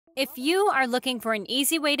If you are looking for an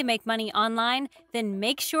easy way to make money online, then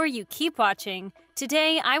make sure you keep watching.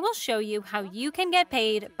 Today, I will show you how you can get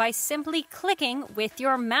paid by simply clicking with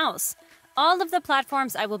your mouse. All of the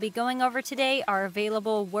platforms I will be going over today are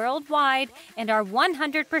available worldwide and are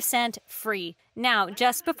 100% free. Now,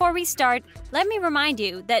 just before we start, let me remind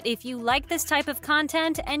you that if you like this type of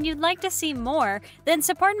content and you'd like to see more, then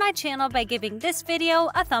support my channel by giving this video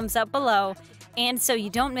a thumbs up below. And so you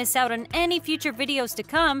don't miss out on any future videos to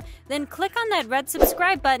come, then click on that red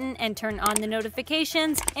subscribe button and turn on the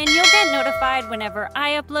notifications, and you'll get notified whenever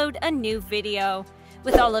I upload a new video.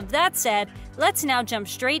 With all of that said, let's now jump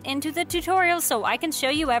straight into the tutorial so I can show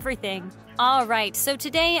you everything. Alright, so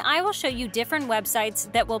today I will show you different websites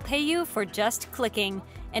that will pay you for just clicking.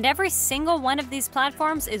 And every single one of these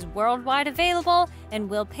platforms is worldwide available and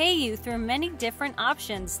will pay you through many different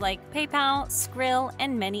options like PayPal, Skrill,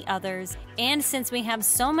 and many others. And since we have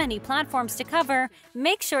so many platforms to cover,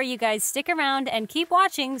 make sure you guys stick around and keep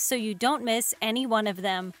watching so you don't miss any one of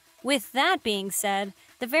them. With that being said,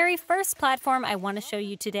 the very first platform I want to show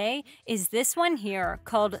you today is this one here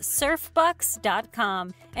called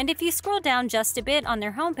surfbucks.com. And if you scroll down just a bit on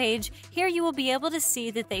their homepage, here you will be able to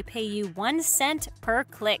see that they pay you 1 cent per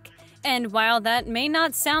click. And while that may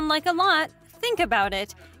not sound like a lot, think about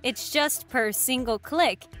it. It's just per single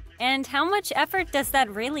click. And how much effort does that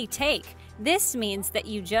really take? This means that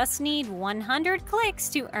you just need 100 clicks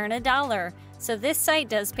to earn $1. So this site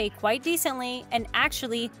does pay quite decently and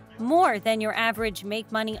actually more than your average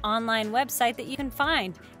make money online website that you can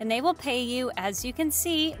find. And they will pay you, as you can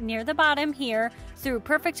see near the bottom here, through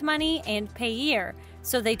Perfect Money and Payeer.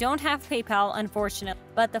 So they don't have PayPal, unfortunately.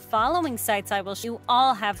 But the following sites I will show you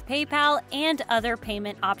all have PayPal and other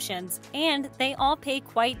payment options, and they all pay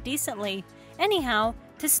quite decently. Anyhow,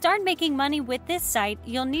 to start making money with this site,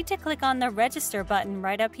 you'll need to click on the register button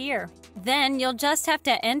right up here. Then you'll just have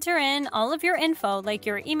to enter in all of your info like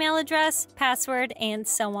your email address, password, and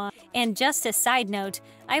so on. And just a side note,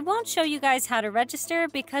 I won't show you guys how to register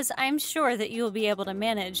because I'm sure that you'll be able to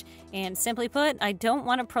manage. And simply put, I don't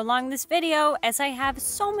want to prolong this video as I have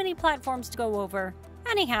so many platforms to go over.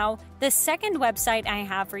 Anyhow, the second website I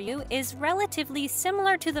have for you is relatively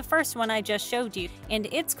similar to the first one I just showed you, and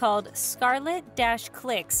it's called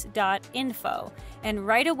scarlet-clicks.info. And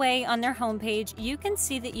right away on their homepage, you can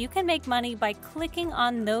see that you can make money by clicking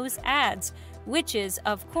on those ads, which is,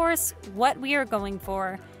 of course, what we are going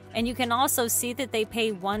for. And you can also see that they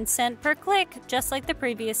pay 1 cent per click, just like the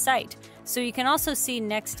previous site. So you can also see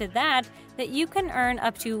next to that you can earn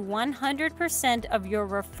up to 100% of your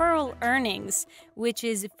referral earnings, which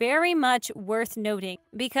is very much worth noting.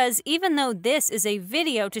 Because even though this is a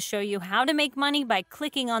video to show you how to make money by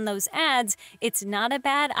clicking on those ads, it's not a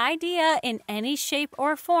bad idea in any shape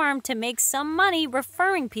or form to make some money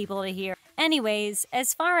referring people to here. Anyways,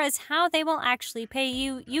 as far as how they will actually pay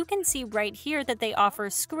you, you can see right here that they offer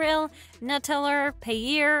Skrill, Neteller,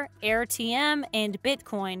 Payeer, AirTM, and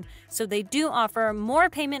Bitcoin. So they do offer more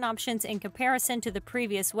payment options in comparison to the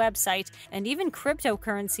previous website, and even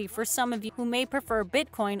cryptocurrency for some of you who may prefer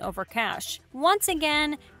Bitcoin over cash. Once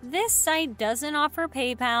again, this site doesn't offer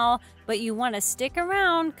PayPal, but you want to stick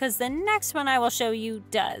around because the next one I will show you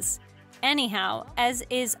does. Anyhow, as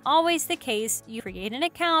is always the case, you create an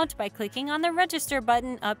account by clicking on the register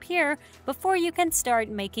button up here before you can start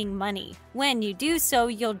making money. When you do so,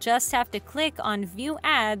 you'll just have to click on View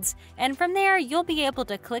Ads, and from there you'll be able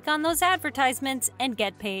to click on those advertisements and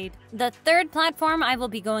get paid. The third platform I will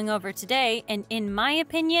be going over today, and in my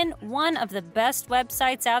opinion, one of the best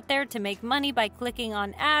websites out there to make money by clicking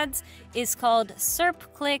on ads, is called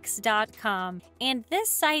surfclicks.com. And this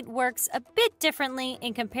site works a bit differently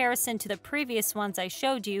in comparison to the previous ones I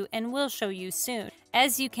showed you and will show you soon.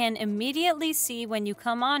 As you can immediately see when you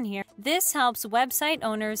come on here, this helps website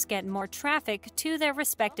owners get more traffic to their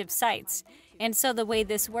respective sites. And so the way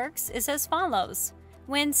this works is as follows.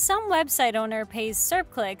 When some website owner pays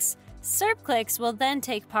SERPclicks, SERPclicks will then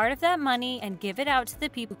take part of that money and give it out to the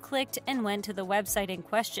people who clicked and went to the website in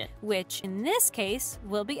question, which in this case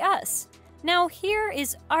will be us. Now here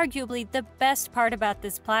is arguably the best part about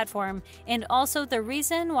this platform, and also the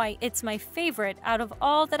reason why it's my favorite out of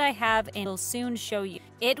all that I have and will soon show you.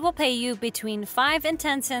 It will pay you between 5 and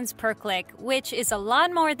 10 cents per click, which is a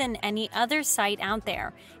lot more than any other site out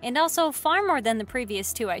there, and also far more than the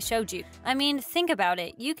previous two I showed you. I mean, think about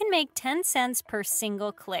it, you can make 10 cents per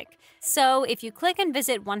single click. So if you click and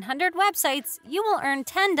visit 100 websites, you will earn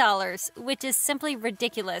 $10, which is simply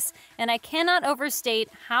ridiculous, and I cannot overstate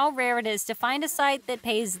how rare it is to find a site that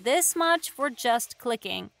pays this much for just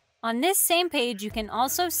clicking. On this same page, you can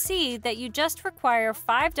also see that you just require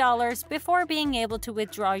 $5 before being able to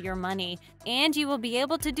withdraw your money, and you will be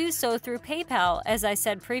able to do so through PayPal, as I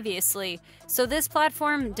said previously. So this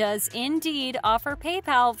platform does indeed offer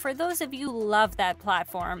PayPal for those of you who love that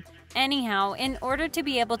platform. Anyhow, in order to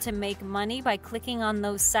be able to make money by clicking on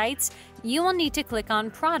those sites, you will need to click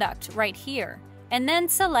on Product right here, and then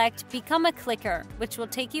select Become a Clicker, which will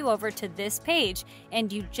take you over to this page,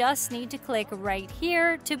 and you just need to click right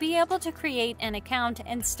here to be able to create an account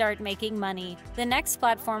and start making money. The next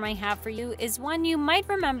platform I have for you is one you might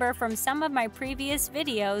remember from some of my previous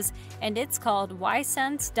videos, and it's called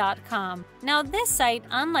ysense.com. Now this site,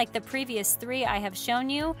 unlike the previous three I have shown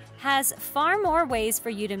you, has far more ways for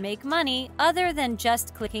you to make money other than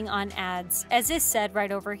just clicking on ads. As is said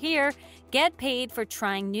right over here, get paid for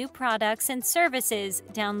trying new products and services,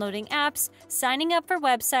 downloading apps, signing up for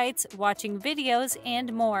websites, watching videos,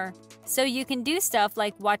 and more. So you can do stuff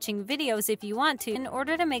like watching videos if you want to in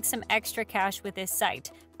order to make some extra cash with this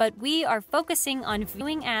site. But we are focusing on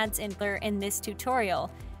viewing ads in this tutorial.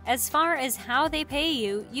 As far as how they pay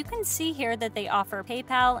you, you can see here that they offer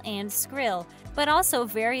PayPal and Skrill, but also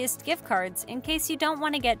various gift cards in case you don't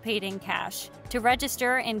want to get paid in cash. To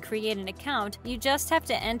register and create an account, you just have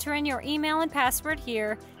to enter in your email and password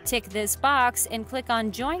here, tick this box, and click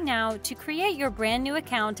on Join Now to create your brand new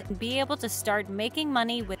account and be able to start making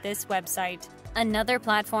money with this website. Another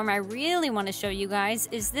platform I really want to show you guys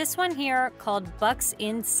is this one here called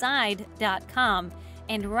bucksinside.com.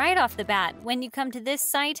 And right off the bat, when you come to this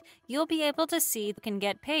site, you'll be able to see you can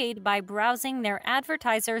get paid by browsing their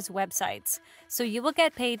advertisers' websites. So you will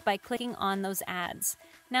get paid by clicking on those ads.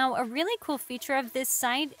 Now, a really cool feature of this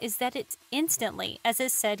site is that it's instantly, as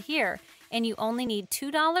is said here, and you only need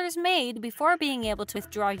 $2 made before being able to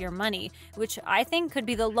withdraw your money, which I think could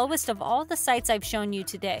be the lowest of all the sites I've shown you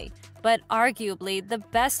today. But arguably, the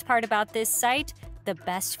best part about this site, the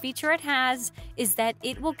best feature it has, is that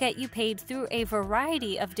it will get you paid through a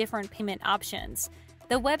variety of different payment options.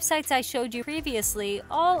 The websites I showed you previously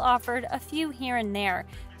all offered a few here and there,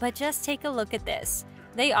 but just take a look at this.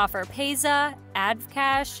 They offer Payza,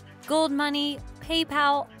 AdCash, Gold Money,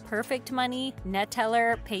 PayPal, Perfect Money,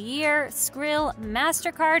 Neteller, Payeer, Skrill,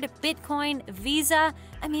 MasterCard, Bitcoin, Visa.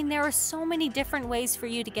 I mean, there are so many different ways for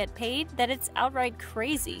you to get paid that it's outright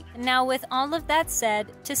crazy. Now, with all of that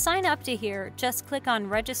said, to sign up to here, just click on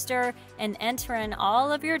Register and enter in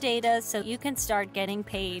all of your data so you can start getting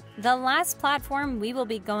paid. The last platform we will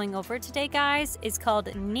be going over today, guys, is called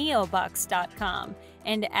neobucks.com.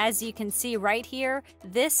 And as you can see right here,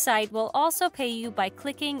 this site will also pay you by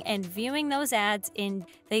clicking and viewing those ads in.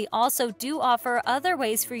 They also do offer other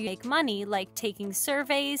ways for you to make money, like taking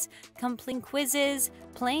surveys, completing quizzes,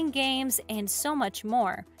 playing games, and so much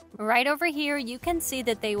more. Right over here, you can see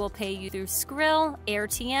that they will pay you through Skrill,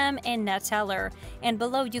 AirTM, and Neteller. And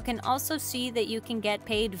below, you can also see that you can get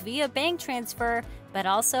paid via bank transfer, but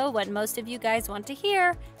also what most of you guys want to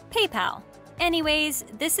hear, PayPal. Anyways,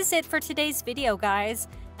 this is it for today's video, guys.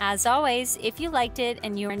 As always, if you liked it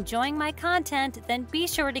and you're enjoying my content, then be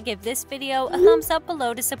sure to give this video a thumbs up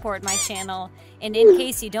below to support my channel. And in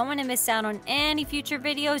case you don't want to miss out on any future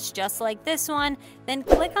videos just like this one, then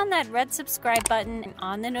click on that red subscribe button and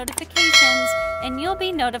on the notifications, and you'll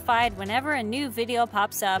be notified whenever a new video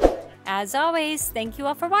pops up. As always, thank you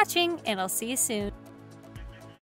all for watching, and I'll see you soon.